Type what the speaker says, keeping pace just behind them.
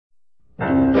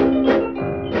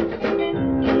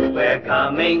We're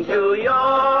coming to your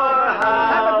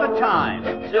house. Have a good time.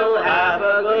 To have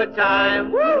a good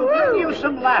time. We'll bring you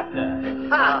some laughter.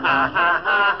 Ha ha ha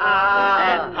ha ha.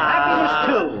 And happiness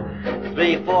too.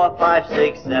 3, 4, 5,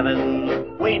 6,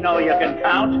 7. We know you can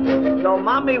count. No,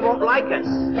 Mommy won't like us.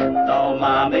 No,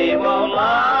 Mommy won't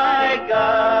like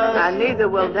us. And neither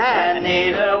will Dad. And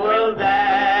neither will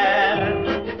Dad.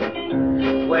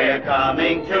 We're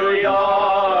coming to your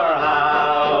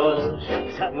house.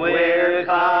 We're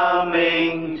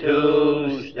coming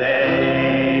to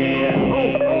stay.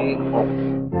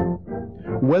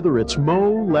 Whether it's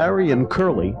Moe, Larry, and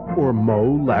Curly, or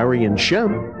Moe, Larry, and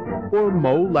Shemp, or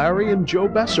Moe, Larry, and Joe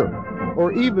Besser,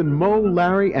 or even Moe,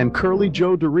 Larry, and Curly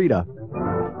Joe DeRita,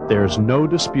 there's no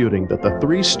disputing that the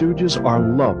Three Stooges are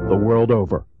loved the world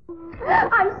over.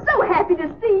 I'm so happy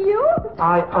to see you.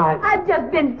 I've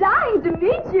just been dying to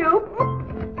meet you.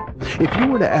 If you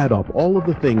were to add up all of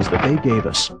the things that they gave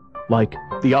us, like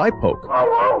the eye poke,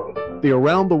 the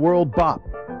around the world bop,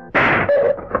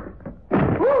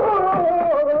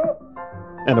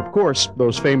 and of course,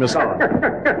 those famous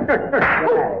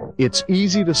it's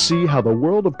easy to see how the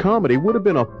world of comedy would have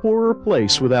been a poorer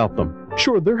place without them.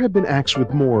 Sure, there have been acts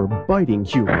with more biting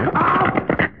humor,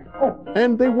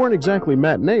 and they weren't exactly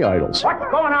matinee idols. What's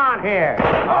going on here?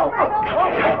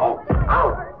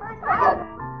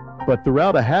 But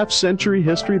throughout a half-century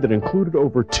history that included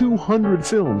over 200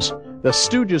 films, the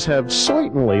Stooges have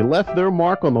certainly left their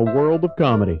mark on the world of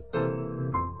comedy.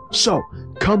 So,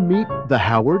 come meet the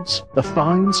Howards, the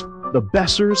Fines, the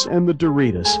Bessers, and the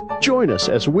DeRitas. Join us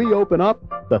as we open up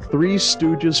the Three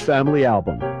Stooges family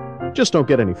album. Just don't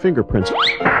get any fingerprints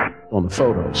on the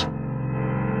photos.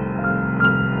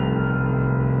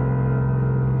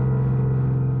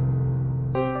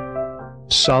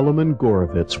 Solomon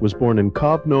Gorovitz was born in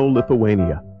Kovno,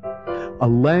 Lithuania, a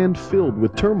land filled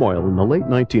with turmoil in the late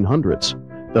 1900s.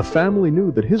 The family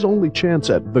knew that his only chance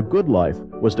at the good life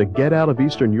was to get out of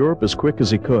Eastern Europe as quick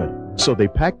as he could. So they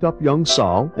packed up young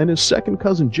Sol and his second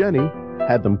cousin Jenny,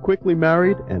 had them quickly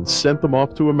married, and sent them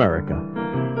off to America.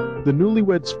 The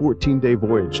newlyweds' 14-day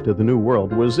voyage to the New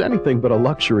World was anything but a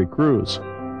luxury cruise.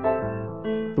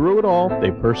 Through it all,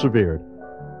 they persevered.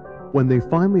 When they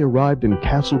finally arrived in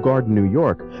Castle Garden, New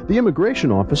York, the immigration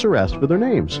officer asked for their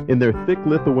names. In their thick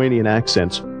Lithuanian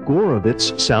accents,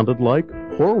 Gorovitz sounded like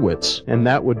Horwitz, and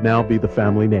that would now be the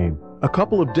family name. A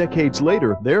couple of decades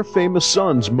later, their famous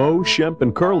sons, Moe, Shemp,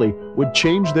 and Curly, would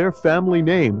change their family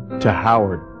name to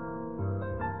Howard.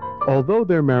 Although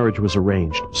their marriage was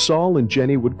arranged, Sol and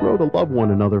Jenny would grow to love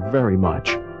one another very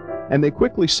much, and they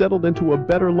quickly settled into a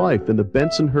better life in the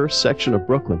Bensonhurst section of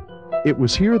Brooklyn. It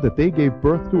was here that they gave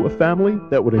birth to a family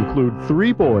that would include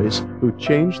 3 boys who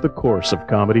changed the course of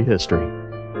comedy history.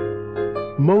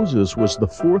 Moses was the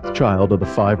 4th child of the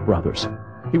 5 brothers.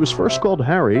 He was first called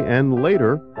Harry and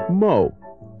later Moe.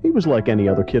 He was like any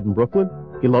other kid in Brooklyn.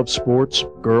 He loved sports,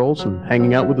 girls, and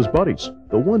hanging out with his buddies.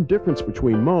 The one difference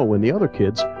between Moe and the other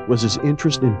kids was his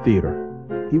interest in theater.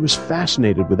 He was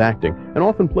fascinated with acting and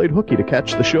often played hooky to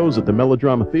catch the shows at the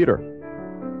Melodrama Theater.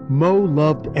 Moe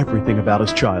loved everything about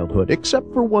his childhood,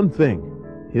 except for one thing,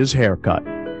 his haircut.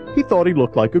 He thought he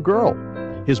looked like a girl.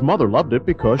 His mother loved it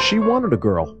because she wanted a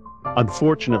girl.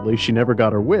 Unfortunately, she never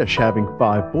got her wish, having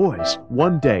 5 boys.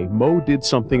 One day, Moe did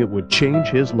something that would change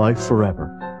his life forever.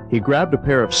 He grabbed a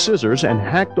pair of scissors and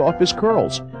hacked off his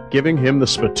curls, giving him the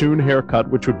spittoon haircut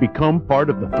which would become part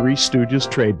of the Three Stooges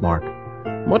trademark.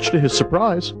 Much to his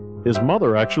surprise, his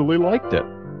mother actually liked it.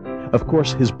 Of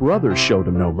course, his brothers showed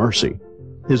him no mercy.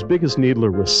 His biggest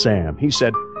needler was Sam. He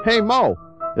said, "Hey, Moe,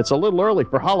 it's a little early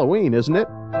for Halloween, isn't it?"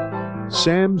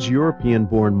 Sam's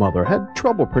European-born mother had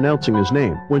trouble pronouncing his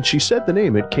name. When she said the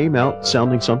name, it came out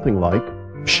sounding something like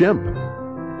Shemp.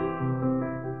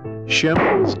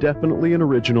 Shemp was definitely an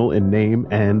original in name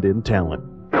and in talent.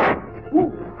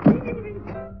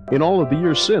 In all of the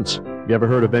years since, you ever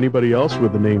heard of anybody else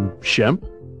with the name Shemp?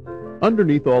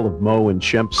 Underneath all of Moe and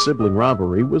Shemp's sibling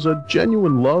rivalry was a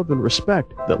genuine love and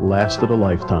respect that lasted a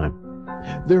lifetime.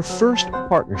 Their first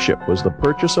partnership was the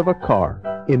purchase of a car.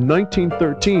 In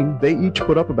 1913, they each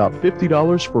put up about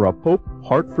 $50 for a Pope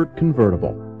Hartford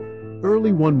convertible.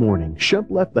 Early one morning,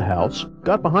 Shemp left the house,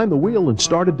 got behind the wheel, and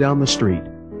started down the street.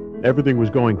 Everything was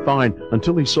going fine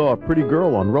until he saw a pretty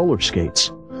girl on roller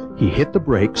skates. He hit the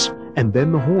brakes and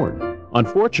then the horn.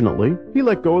 Unfortunately, he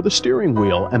let go of the steering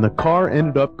wheel, and the car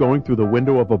ended up going through the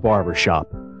window of a barber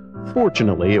shop.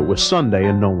 Fortunately, it was Sunday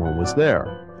and no one was there.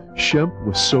 Shemp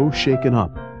was so shaken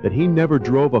up that he never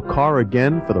drove a car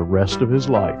again for the rest of his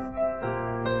life.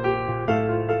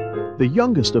 The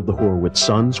youngest of the Horwitz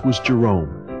sons was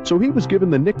Jerome. so he was given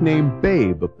the nickname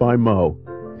Babe by Moe.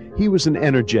 He was an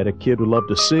energetic kid who loved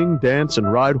to sing, dance,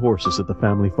 and ride horses at the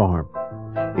family farm.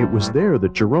 It was there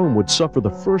that Jerome would suffer the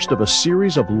first of a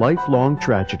series of lifelong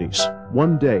tragedies.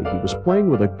 One day, he was playing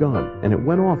with a gun, and it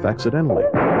went off accidentally.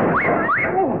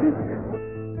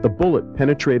 The bullet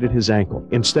penetrated his ankle.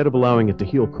 Instead of allowing it to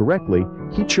heal correctly,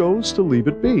 he chose to leave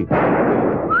it be.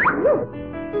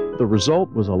 The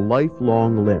result was a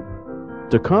lifelong limp.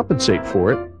 To compensate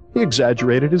for it, he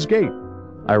exaggerated his gait.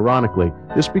 Ironically,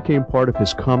 this became part of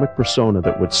his comic persona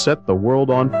that would set the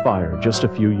world on fire just a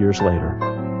few years later.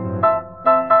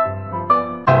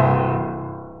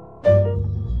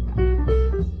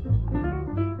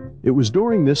 It was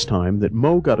during this time that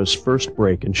Moe got his first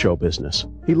break in show business.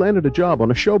 He landed a job on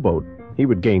a showboat. He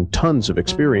would gain tons of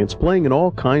experience playing in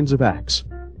all kinds of acts.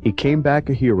 He came back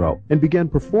a hero and began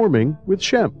performing with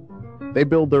Shemp. They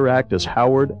billed their act as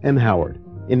Howard and Howard.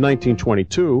 In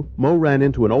 1922, Moe ran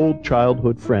into an old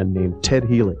childhood friend named Ted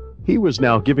Healy. He was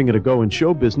now giving it a go in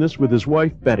show business with his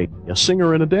wife Betty, a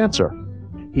singer and a dancer.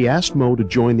 He asked Moe to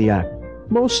join the act.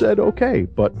 Moe said okay,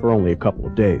 but for only a couple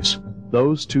of days.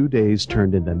 Those 2 days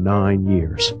turned into 9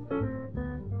 years.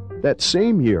 That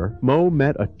same year, Moe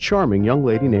met a charming young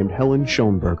lady named Helen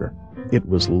Schoenberger. It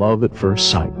was love at first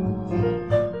sight.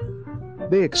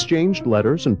 They exchanged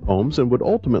letters and poems and would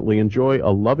ultimately enjoy a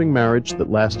loving marriage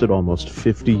that lasted almost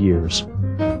 50 years.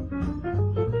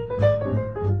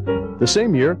 The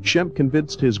same year, Shemp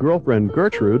convinced his girlfriend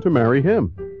Gertrude to marry him.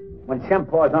 When Shemp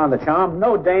pours on the charm,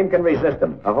 no dame can resist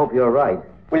him. I hope you're right.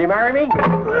 Will you marry me?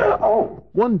 Oh.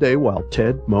 One day, while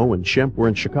Ted, Moe, and Shemp were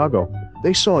in Chicago,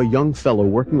 they saw a young fellow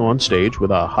working on stage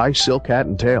with a high silk hat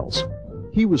and tails.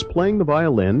 He was playing the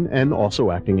violin and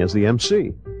also acting as the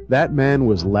MC. That man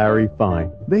was Larry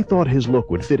Fine. They thought his look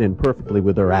would fit in perfectly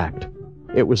with their act.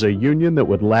 It was a union that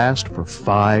would last for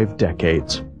 5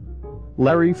 decades.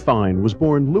 Larry Fine was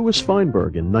born Louis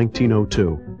Feinberg in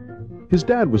 1902. His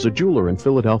dad was a jeweler in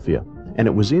Philadelphia, and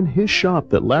it was in his shop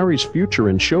that Larry's future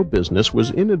in show business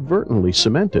was inadvertently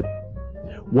cemented.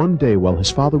 One day, while his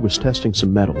father was testing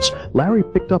some metals, Larry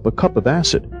picked up a cup of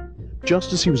acid.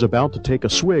 Just as he was about to take a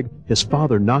swig, his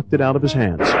father knocked it out of his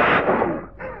hands.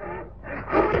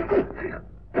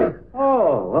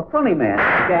 Oh, a funny man.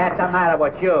 What's the matter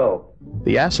with you?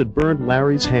 The acid burned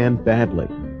Larry's hand badly.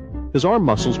 His arm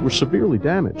muscles were severely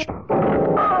damaged.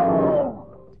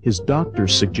 His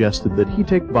doctors suggested that he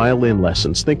take violin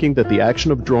lessons, thinking that the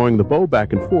action of drawing the bow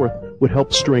back and forth would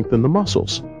help strengthen the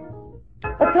muscles.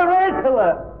 A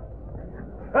tarantula!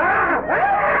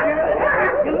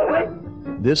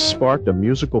 This sparked a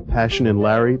musical passion in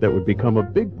Larry that would become a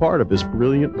big part of his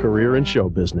brilliant career in show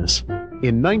business.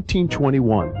 In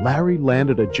 1921, Larry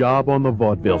landed a job on the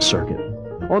vaudeville circuit.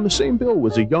 On the same bill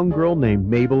was a young girl named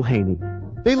Mabel Haney.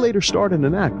 They later starred in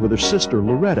an act with her sister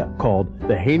Loretta called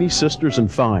The Haney Sisters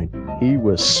and Fine. He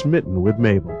was smitten with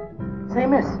Mabel. Say,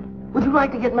 miss, would you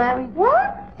like to get married?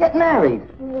 What? Get married.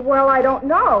 Well, I don't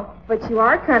know, but you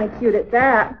are kind of cute at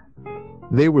that.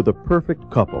 They were the perfect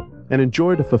couple and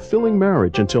enjoyed a fulfilling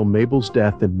marriage until Mabel's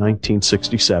death in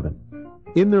 1967.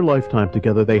 In their lifetime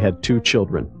together, they had 2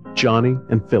 children, Johnny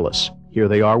and Phyllis. Here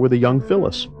they are with a young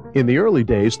Phyllis. In the early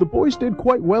days, the boys did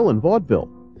quite well in vaudeville.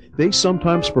 They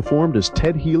sometimes performed as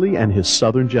Ted Healy and his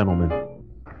Southern Gentlemen.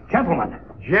 Gentlemen.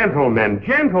 Gentlemen,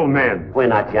 gentlemen. We're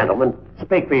not gentlemen.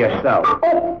 Speak for yourself.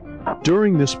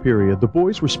 During this period, the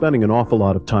boys were spending an awful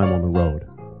lot of time on the road.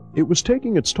 It was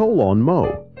taking its toll on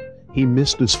Moe. He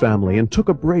missed his family and took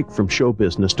a break from show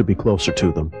business to be closer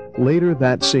to them. Later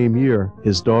that same year,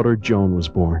 his daughter Joan was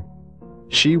born.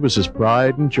 She was his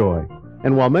pride and joy,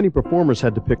 and while many performers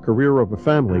had to pick career over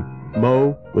family,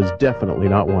 Moe was definitely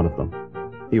not one of them.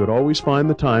 He would always find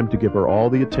the time to give her all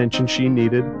the attention she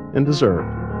needed and deserved.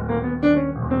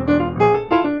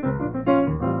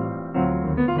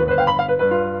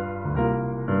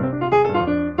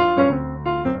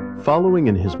 Following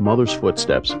in his mother's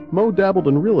footsteps, Moe dabbled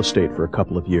in real estate for a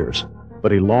couple of years,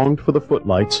 but he longed for the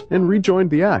footlights and rejoined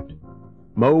the act.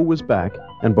 Moe was back,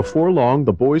 and before long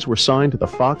the boys were signed to the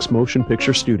Fox Motion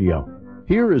Picture Studio.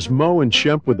 Here is Moe and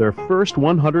Shemp with their first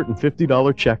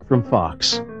 $150 check from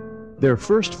Fox. Their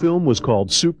first film was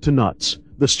called Soup to Nuts.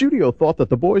 The studio thought that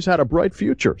the boys had a bright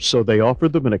future, so they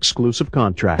offered them an exclusive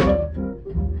contract.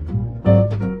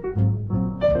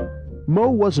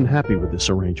 Moe wasn't happy with this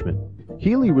arrangement.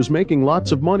 Healy was making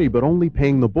lots of money but only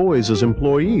paying the boys as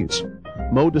employees.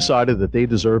 Moe decided that they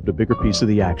deserved a bigger piece of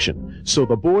the action, so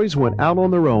the boys went out on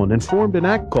their own and formed an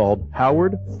act called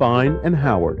Howard, Fine, and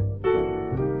Howard.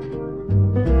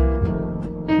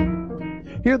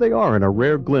 Here they are in a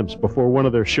rare glimpse before one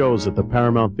of their shows at the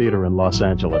Paramount Theater in Los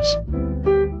Angeles.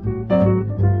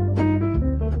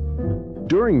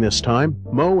 During this time,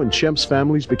 Moe and Shemp's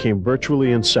families became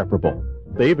virtually inseparable.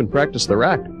 They even practiced their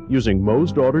act, using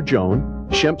Moe's daughter Joan,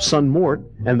 Shemp's son Mort,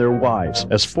 and their wives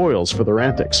as foils for their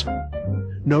antics.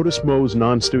 Notice Moe's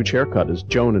non-Stooge haircut as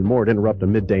Joan and Mort interrupt a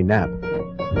midday nap.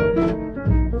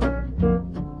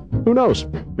 Who knows?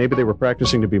 Maybe they were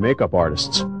practicing to be makeup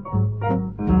artists.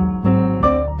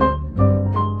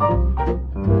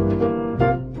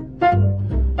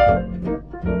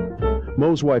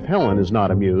 Moe's wife Helen is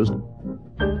not amused.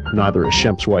 Neither is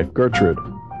Shemp's wife Gertrude.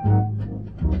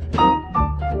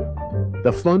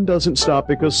 The fun doesn't stop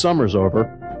because summer's over.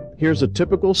 Here's a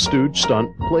typical Stooge stunt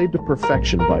played to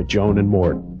perfection by Joan and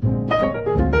Mort.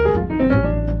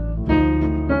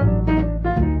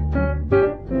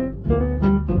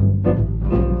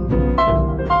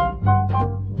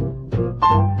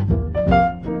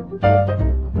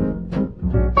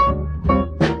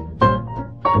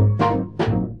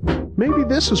 Maybe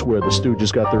this is where the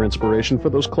Stooges got their inspiration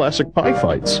for those classic pie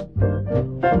fights.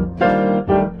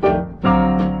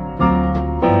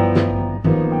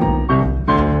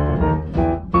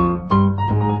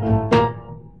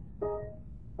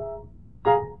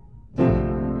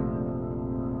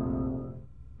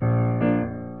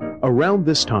 Around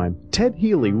this time, Ted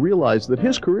Healy realized that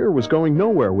his career was going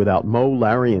nowhere without Moe,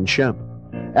 Larry, and Shemp.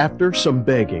 After some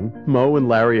begging, Moe and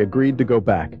Larry agreed to go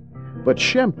back. But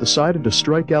Shemp decided to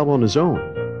strike out on his own.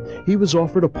 He was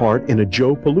offered a part in a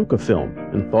Joe Palooka film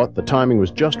and thought the timing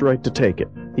was just right to take it.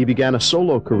 He began a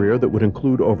solo career that would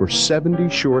include over 70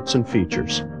 shorts and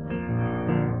features.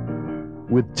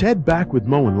 With Ted back with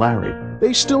Moe and Larry,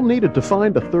 they still needed to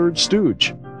find a third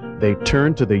Stooge. They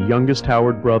turned to the youngest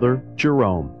Howard brother,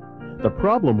 Jerome. The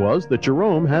problem was that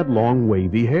Jerome had long,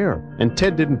 wavy hair, and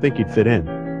Ted didn't think he'd fit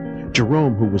in.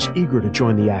 Jerome, who was eager to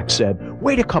join the act, said,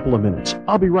 "Wait a couple of minutes.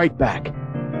 I'll be right back."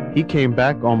 He came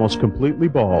back almost completely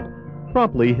bald.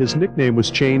 Promptly, his nickname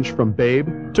was changed from Babe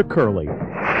to Curly.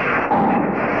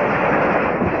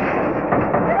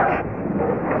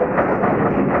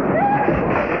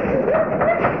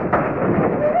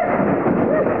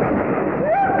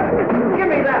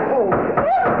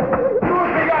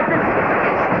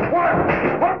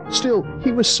 Still,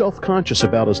 he was self-conscious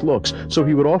about his looks, so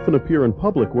he would often appear in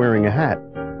public wearing a hat.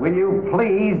 Will you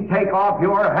please take off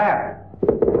your hat?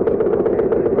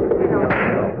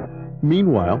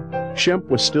 Meanwhile, Shemp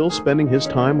was still spending his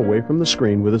time away from the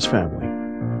screen with his family.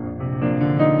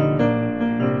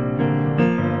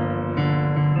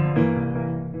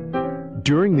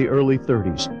 During the early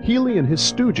 30s, Healy and His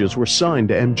Stooges were signed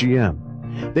to MGM.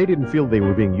 They didn't feel they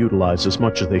were being utilized as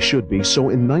much as they should be, so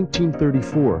in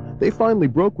 1934, they finally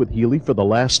broke with Healy for the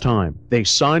last time. They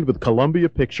signed with Columbia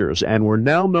Pictures and were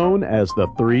now known as the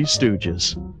Three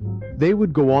Stooges. They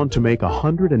would go on to make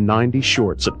 190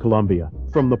 shorts at Columbia.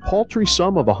 From the paltry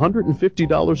sum of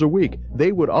 $150 a week,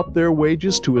 they would up their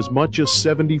wages to as much as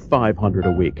 $7,500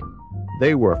 a week.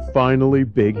 They were finally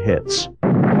big hits.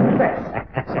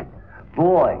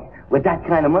 Boy, with that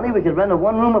kind of money, we could rent a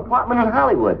one-room apartment in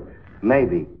Hollywood.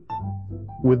 Maybe.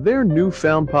 With their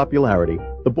newfound popularity,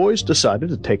 the boys decided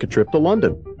to take a trip to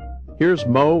London. Here's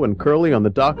Moe and Curly on the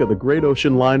dock of the great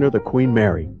ocean liner, the Queen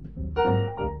Mary.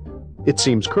 It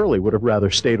seems Curly would have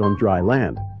rather stayed on dry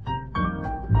land.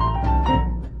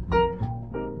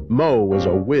 Moe was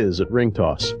a whiz at ring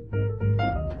toss.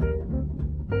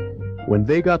 When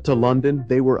they got to London,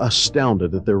 they were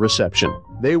astounded at their reception.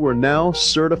 They were now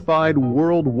certified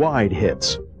worldwide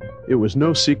hits. It was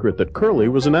no secret that Curly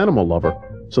was an animal lover,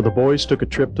 so the boys took a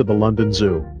trip to the London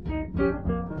Zoo.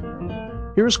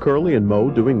 Here's Curly and Moe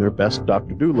doing their best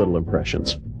Dr. Dolittle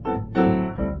impressions.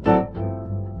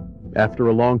 After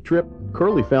a long trip,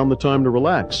 Curly found the time to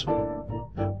relax.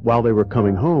 While they were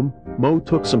coming home, Moe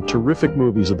took some terrific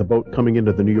movies of the boat coming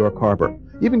into the New York harbor,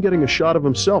 even getting a shot of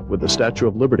himself with the Statue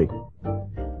of Liberty.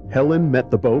 Helen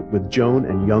met the boat with Joan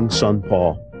and young son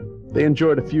Paul. They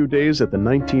enjoyed a few days at the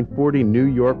 1940 New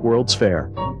York World's Fair.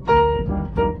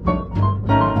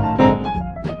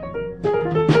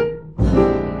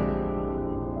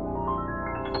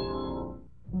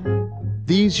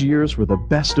 These years were the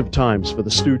best of times for the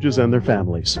Stooges and their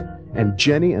families, and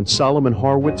Jenny and Solomon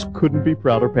Horwitz couldn't be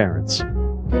prouder parents.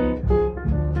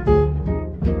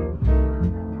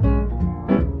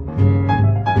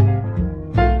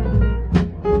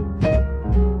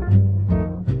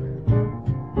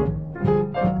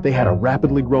 They had a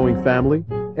rapidly growing family,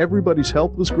 everybody's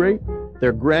health was great,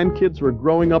 their grandkids were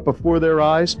growing up before their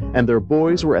eyes, and their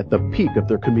boys were at the peak of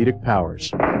their comedic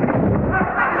powers.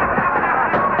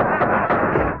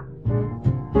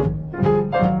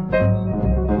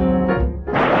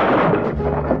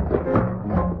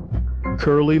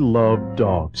 Curly loved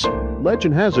dogs.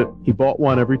 legend has it he bought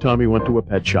one every time he went to a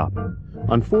pet shop.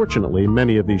 Unfortunately,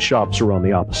 many of these shops are on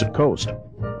the opposite coast.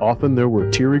 Often there were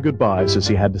teary goodbyes as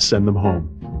he had to send them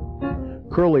home.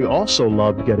 Curly also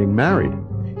loved getting married.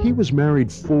 He was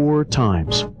married 4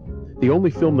 times. The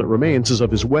only film that remains is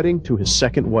of his wedding to his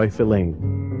second wife,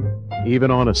 Elaine.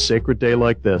 Even on a sacred day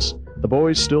like this, the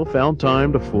boys still found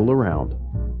time to fool around.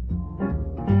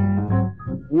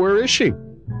 Where is she?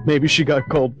 Maybe she got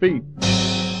cold feet.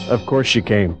 Of course she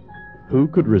came. Who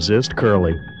could resist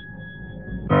Curly?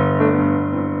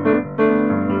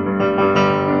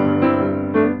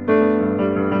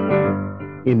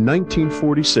 In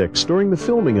 1946, during the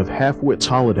filming of Half-Wit's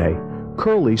Holiday,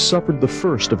 Curly suffered the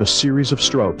first of a series of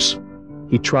strokes.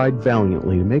 He tried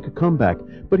valiantly to make a comeback,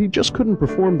 but he just couldn't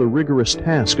perform the rigorous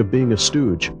task of being a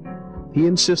Stooge. He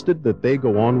insisted that they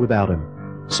go on without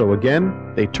him. So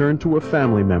again, they turned to a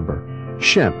family member,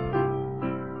 Shemp.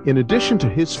 In addition to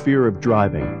his fear of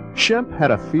driving, Shemp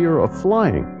had a fear of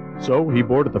flying, so he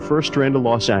boarded the first train to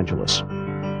Los Angeles.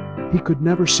 He could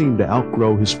never seem to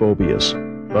outgrow his phobias,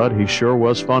 but he sure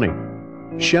was funny.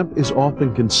 Shemp is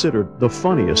often considered the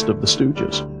funniest of the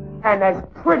Stooges. And as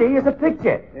pretty as a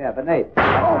picture. Yeah, but Nate,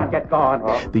 oh, get going.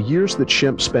 The years that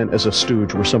Shemp spent as a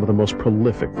Stooge were some of the most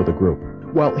prolific for the group.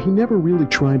 While he never really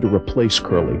tried to replace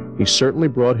Curly, he certainly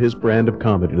brought his brand of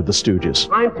comedy to the Stooges.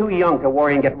 I'm too young to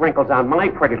worry and get wrinkles on my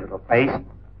pretty little face.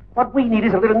 What we need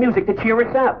is a little music to cheer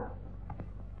us up.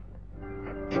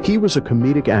 He was a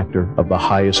comedic actor of the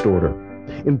highest order.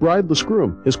 In Brideless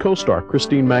Groom, his co-star,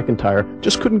 Christine McIntyre,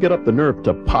 just couldn't get up the nerve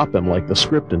to pop him like the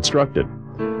script instructed.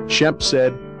 Shemp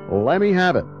said, "Let me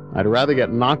have it. I'd rather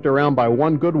get knocked around by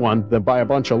one good one than by a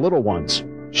bunch of little ones."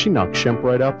 She knocked Shemp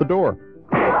right out the door.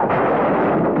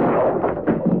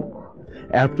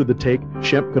 After the take,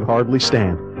 Shemp could hardly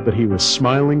stand, but he was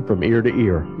smiling from ear to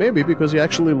ear, maybe because he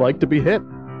actually liked to be hit.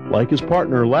 Like his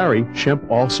partner Larry, Shemp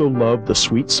also loved the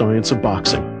sweet science of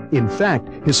boxing. In fact,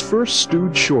 his first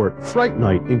Stooge short, Fright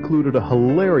Night, included a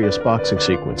hilarious boxing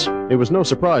sequence. It was no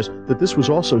surprise that this was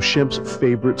also Shemp's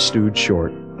favorite Stooge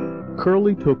short.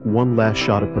 Curly took one last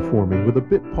shot at performing with a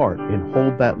bit part in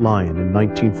Hold That Lion in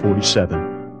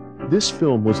 1947. This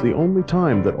film was the only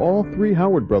time that all 3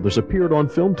 Howard brothers appeared on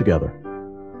film together.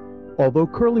 Although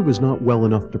Curly was not well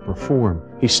enough to perform,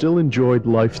 he still enjoyed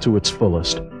life to its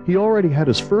fullest. He already had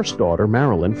his first daughter,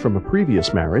 Marilyn, from a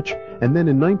previous marriage, and then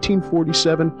in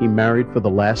 1947 he married for the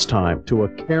last time to a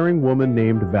caring woman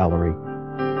named Valerie.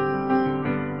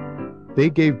 They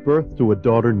gave birth to a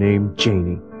daughter named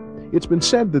Janie. It's been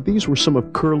said that these were some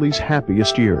of Curly's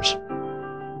happiest years.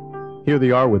 Here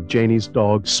they are with Janie's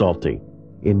dog, Salty.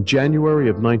 In January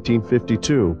of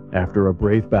 1952, after a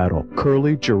brave battle,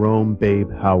 Curly Jerome Babe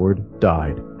Howard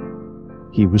died.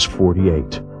 He was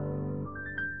 48.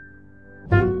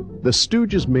 The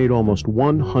Stooges made almost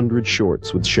 100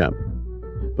 shorts with Shemp,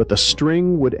 but the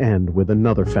string would end with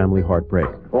another family heartbreak.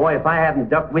 Boy, if I hadn't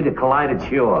ducked, we'd have collided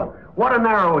sure. What a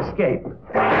narrow escape.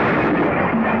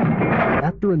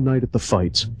 After a night at the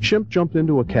fights, Shemp jumped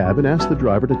into a cab and asked the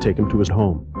driver to take him to his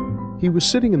home. He was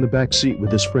sitting in the back seat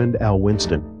with his friend Al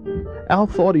Winston. Al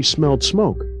thought he smelled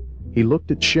smoke. He looked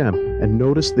at Shemp and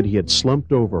noticed that he had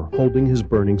slumped over, holding his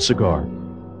burning cigar.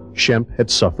 Shemp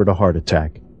had suffered a heart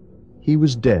attack. He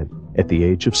was dead at the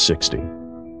age of 60.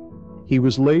 He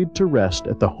was laid to rest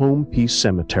at the Home Peace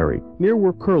Cemetery, near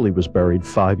where Curly was buried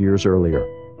 5 years earlier.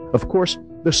 Of course,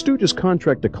 the Stooges'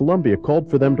 contract to Columbia called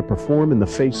for them to perform in the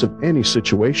face of any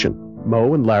situation.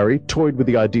 Moe and Larry toyed with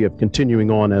the idea of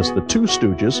continuing on as the 2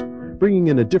 Stooges, bringing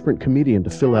in a different comedian to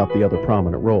fill out the other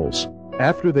prominent roles.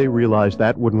 After they realized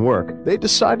that wouldn't work, they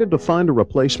decided to find a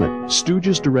replacement.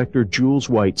 Stooges director Jules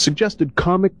White suggested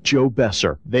comic Joe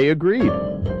Besser. They agreed.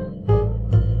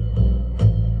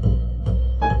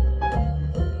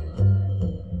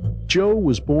 Joe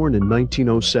was born in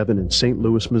 1907 in St.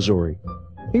 Louis, Missouri.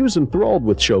 He was enthralled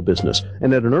with show business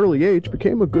and at an early age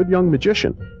became a good young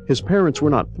magician. His parents were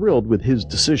not thrilled with his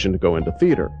decision to go into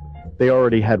theater. They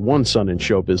already had one son in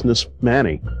show business,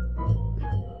 Manny.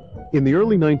 In the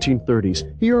early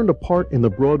 1930s, he earned a part in the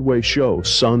Broadway show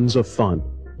Sons of Fun.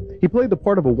 He played the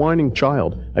part of a whining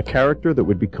child, a character that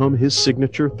would become his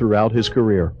signature throughout his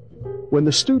career. When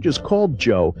the Stooges called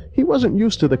Joe, he wasn't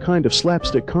used to the kind of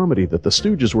slapstick comedy that the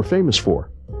Stooges were famous for.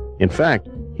 In fact,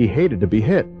 he hated to be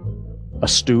hit. A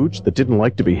Stooge that didn't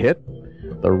like to be hit?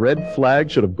 The red flag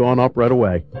should have gone up right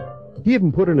away. He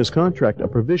even put in his contract a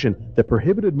provision that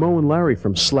prohibited Moe and Larry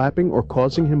from slapping or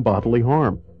causing him bodily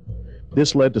harm.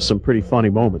 This led to some pretty funny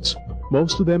moments,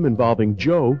 most of them involving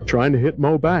Joe trying to hit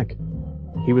Moe back.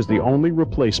 He was the only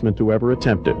replacement to ever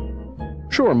attempt it.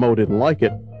 Sure, Moe didn't like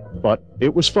it, but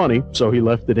it was funny, so he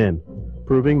left it in.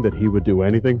 proving that he would do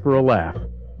anything for a laugh.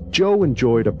 Joe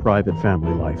enjoyed a private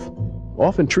family life,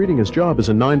 often treating his job as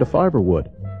a 9-to-5er would.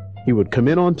 He would come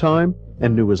in on time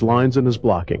and knew his lines and his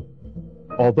blocking.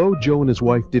 Although Joe and his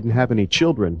wife didn't have any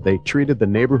children, they treated the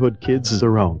neighborhood kids as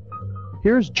their own.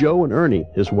 Here's Joe and Ernie,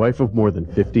 his wife of more than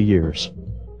 50 years.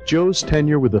 Joe's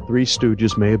tenure with the Three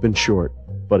Stooges may have been short,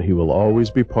 but he will always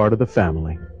be part of the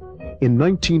family. In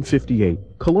 1958,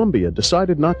 Columbia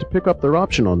decided not to pick up their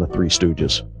option on the Three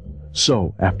Stooges.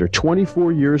 So, after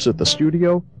 24 years at the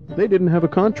studio, they didn't have a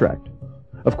contract.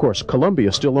 Of course,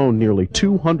 Columbia still owned nearly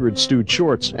 200 Stooge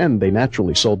shorts, and they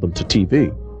naturally sold them to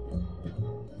TV.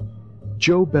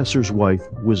 Joe Besser's wife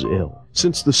was ill.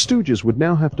 Since the Stooges would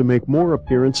now have to make more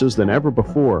appearances than ever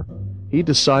before, he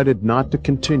decided not to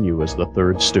continue as the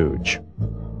third Stooge.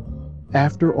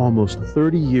 After almost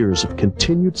 30 years of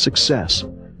continued success,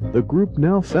 the group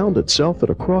now found itself at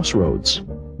a crossroads.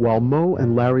 While Moe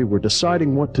and Larry were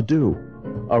deciding what to do,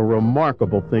 a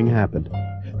remarkable thing happened.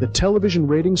 The television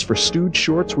ratings for Stooge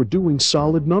shorts were doing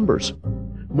solid numbers.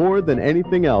 More than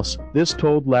anything else, this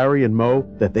told Larry and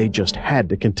Moe that they just had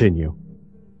to continue.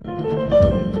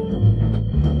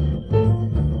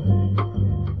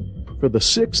 For the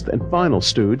sixth and final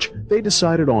Stooge, they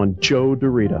decided on Joe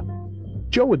DeRita.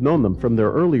 Joe had known them from their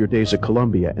earlier days at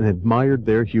Columbia and admired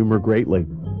their humor greatly.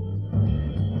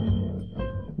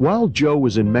 While Joe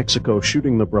was in Mexico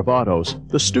shooting the bravados,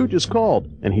 the Stooges called,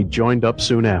 and he joined up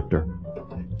soon after.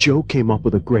 Joe came up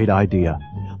with a great idea.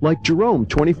 Like Jerome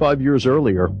 25 years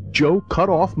earlier, Joe cut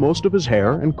off most of his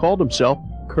hair and called himself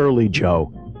Curly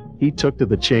Joe. He took to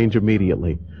the change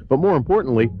immediately, but more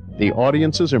importantly, the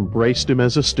audiences embraced him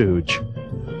as a Stooge.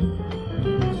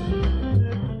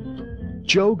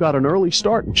 Joe got an early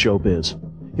start in showbiz.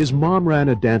 His mom ran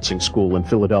a dancing school in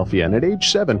Philadelphia, and at age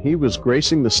 7, he was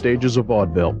gracing the stages of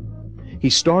vaudeville. He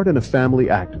starred in a family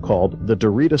act called the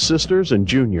DeRita Sisters and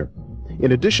Junior.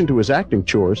 In addition to his acting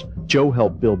chores, Joe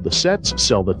helped build the sets,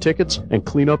 sell the tickets, and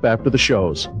clean up after the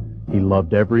shows. He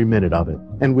loved every minute of it.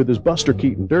 And with his Buster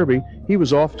Keaton Derby, he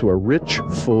was off to a rich,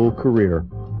 full career.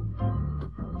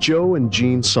 Joe and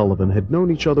Jean Sullivan had known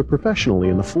each other professionally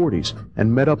in the 40s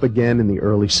and met up again in the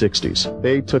early 60s.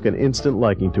 They took an instant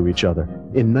liking to each other.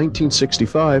 In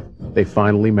 1965, they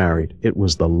finally married. It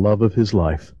was the love of his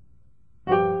life.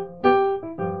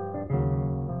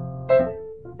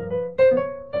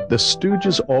 The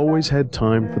Stooges always had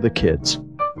time for the kids.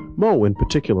 Moe, in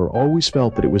particular, always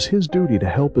felt that it was his duty to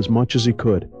help as much as he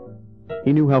could.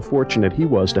 He knew how fortunate he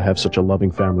was to have such a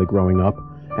loving family growing up,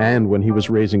 and when he was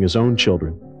raising his own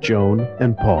children, Joan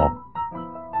and Paul.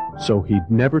 So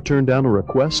he'd never turn down a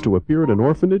request to appear at an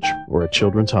orphanage or a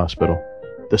children's hospital.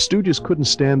 The Stooges couldn't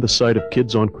stand the sight of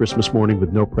kids on Christmas morning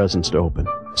with no presents to open,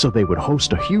 so they would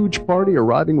host a huge party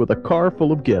arriving with a car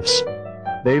full of gifts.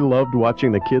 They loved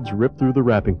watching the kids rip through the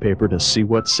wrapping paper to see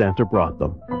what Santa brought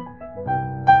them.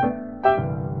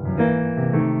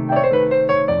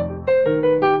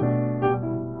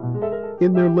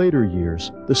 In their later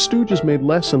years, the Stooges made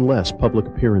less and less public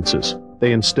appearances.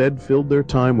 They instead filled their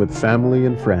time with family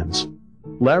and friends.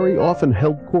 Larry often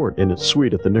held court in his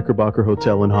suite at the Knickerbocker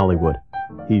Hotel in Hollywood.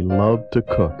 He loved to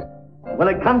cook. When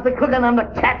it comes to cooking, I'm the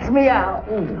cat's meow.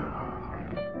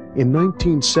 In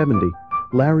 1970,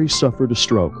 Larry suffered a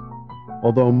stroke.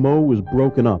 Although Moe was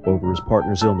broken up over his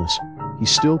partner's illness, he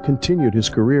still continued his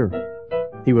career.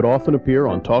 He would often appear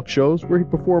on talk shows where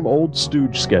he'd perform old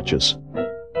Stooge sketches.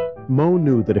 Moe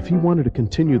knew that if he wanted to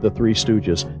continue the Three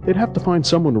Stooges, they'd have to find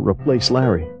someone to replace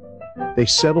Larry. They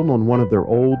settled on one of their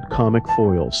old comic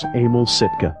foils, Emil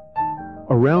Sitka.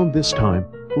 Around this time,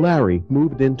 Larry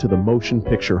moved into the motion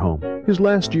picture home. His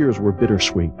last years were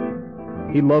bittersweet.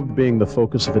 He loved being the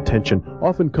focus of attention,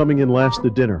 often coming in last to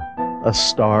dinner. A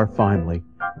star finally.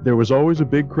 There was always a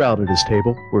big crowd at his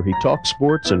table where he talked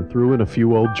sports and threw in a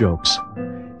few old jokes.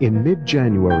 In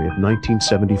mid-January of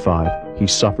 1975, he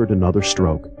suffered another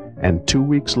stroke. And 2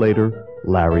 weeks later,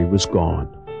 Larry was gone.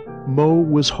 Moe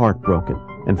was heartbroken,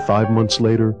 and 5 months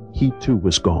later, he too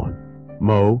was gone.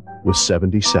 Moe was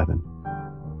 77.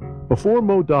 Before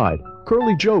Moe died,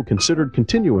 Curly Joe considered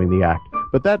continuing the act,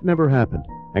 but that never happened,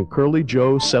 and Curly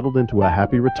Joe settled into a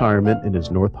happy retirement in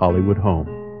his North Hollywood home.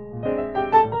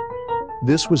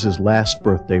 This was his last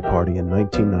birthday party in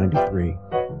 1993.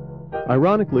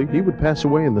 Ironically, he would pass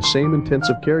away in the same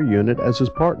intensive care unit as his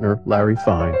partner, Larry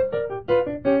Fine.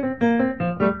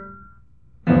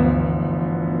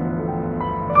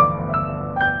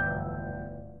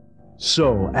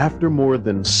 So, after more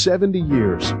than 70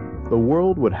 years, the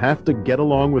world would have to get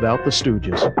along without the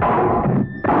Stooges.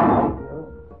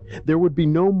 There would be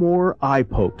no more eye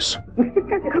pokes.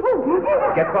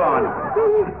 Get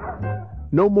gone.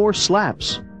 No more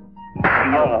slaps.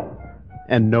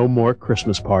 And no more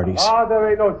Christmas parties. Oh, there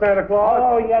ain't no Santa Claus.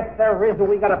 Oh, yes, there is, and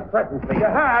we got a present for you. You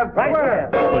have? Right Where?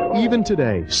 But even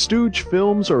today, Stooge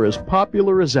films are as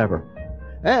popular as ever.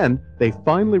 And they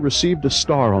finally received a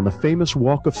star on the famous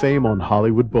Walk of Fame on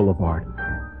Hollywood Boulevard.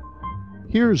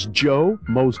 Here's Joe,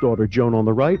 Moe's daughter Joan on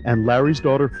the right, and Larry's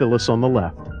daughter Phyllis on the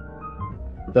left.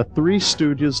 The Three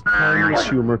Stooges' timeless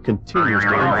humor continues to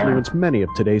influence many of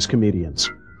today's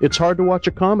comedians. It's hard to watch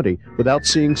a comedy without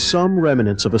seeing some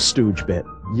remnants of a Stooge bit.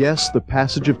 Yes, the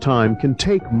passage of time can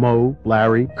take Moe,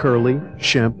 Larry, Curly,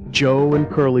 Shemp, Joe, and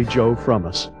Curly Joe from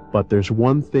us. But there's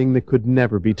one thing that could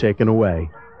never be taken away,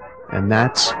 and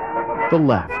that's the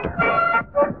laughter.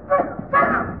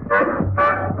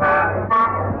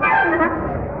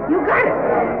 You got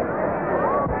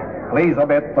it. Please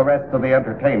omit the rest of the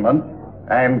entertainment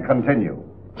and continue.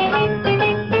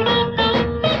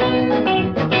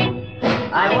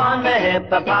 I want a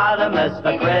hippopotamus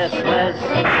for Christmas.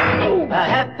 A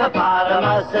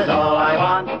hippopotamus is all I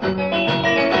want.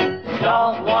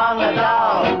 Don't want a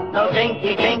doll, no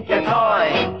dinky tinker toy.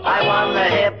 I want a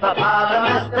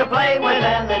hippopotamus to play with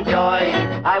and enjoy.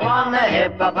 I want a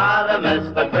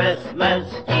hippopotamus for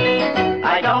Christmas.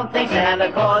 I don't think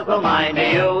Santa Claus will mind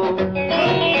you.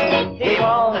 He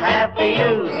won't have to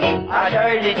use our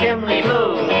dirty chimney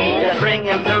blue. Just bring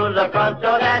him through the front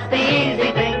door, that's the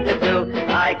easy thing to do.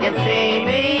 I can see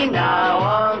me now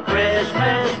on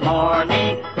Christmas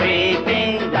morning,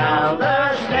 creeping down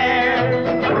the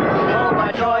stairs. Oh,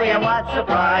 my joy and what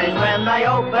surprise when I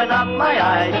open up my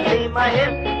eyes, see my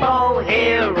hippo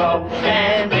hero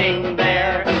standing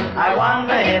there. I want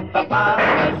a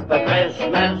hippopotamus for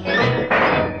Christmas.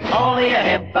 Only a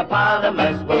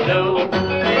hippopotamus will do.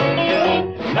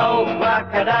 No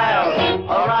crocodiles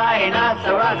or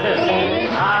rhinoceroses.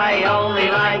 I only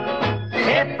like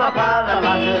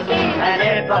hippopotamuses, and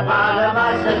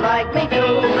hippopotamuses like me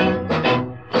too.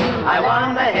 I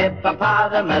want a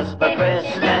hippopotamus for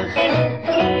Christmas. A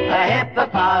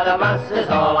hippopotamus is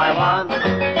all I want.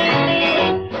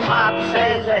 Pop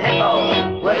says a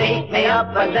hippo will eat me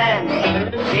up, and then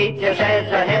teacher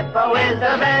says a hippo is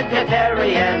a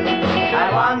vegetarian. I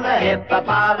want a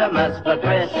hippopotamus for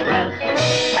Christmas,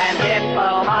 and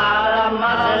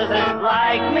hippopotamuses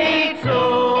like me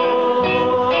too.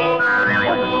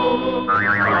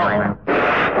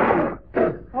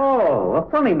 Oh, a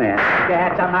funny man.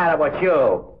 What's the matter with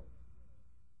you?